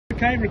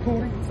Okay,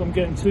 recording. So I'm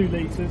getting 2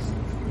 litres.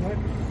 Right.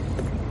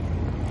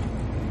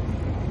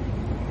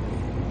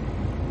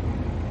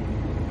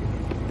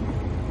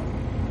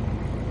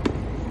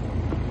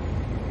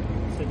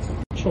 It's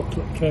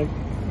chocolate cake.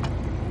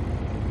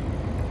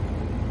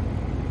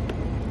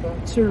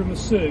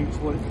 Tiramisu is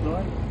what it's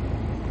like.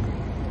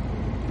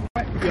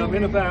 Yeah, I'm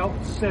in about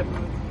 7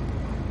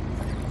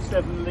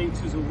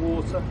 litres of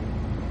water.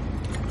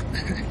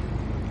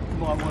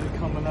 Might want to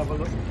come and have a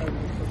look.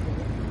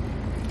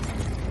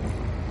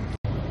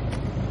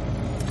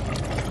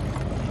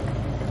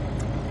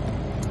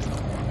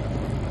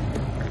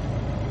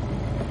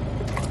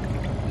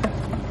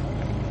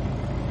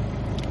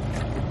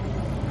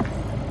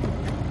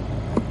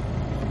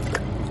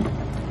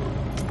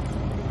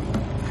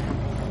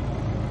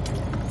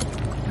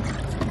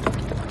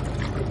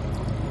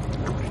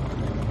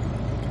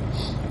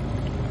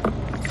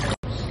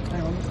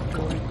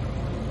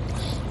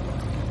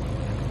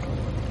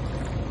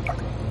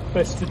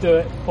 Best to do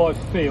it by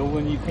feel,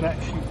 when you can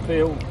actually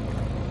feel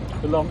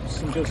the lumps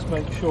and just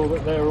make sure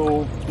that they're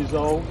all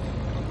dissolved.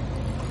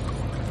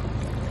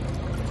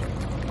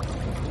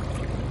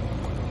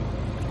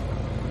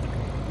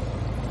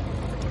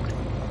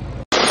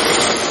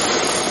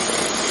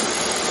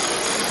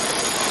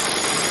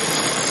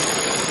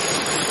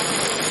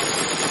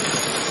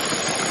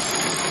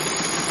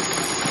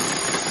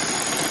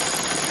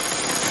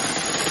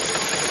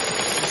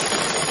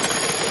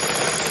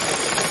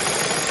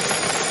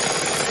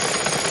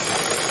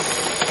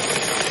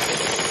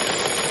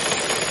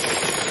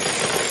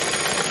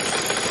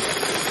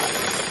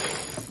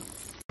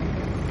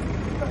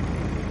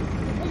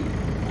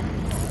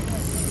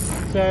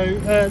 So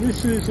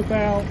this is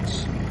about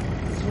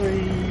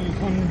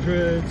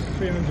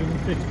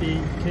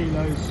 350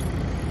 kilos,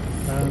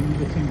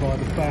 looking by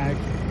the bag,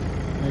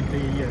 maybe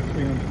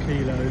 300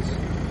 kilos,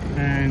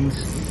 and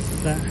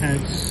that had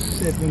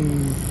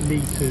 7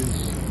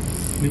 litres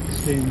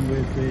mixed in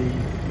with the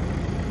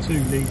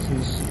 2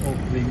 litres of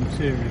the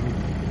material.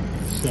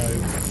 So,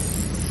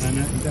 and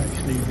that is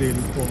actually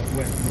really quite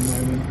wet at the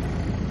moment.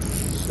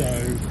 So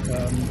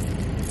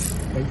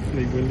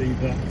hopefully we'll leave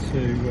that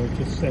to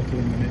just settle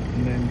a minute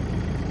and then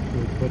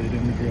we'll put it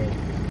in the drill.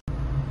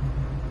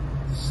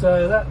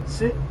 So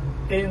that's it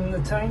in the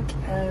tank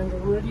and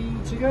ready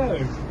to go.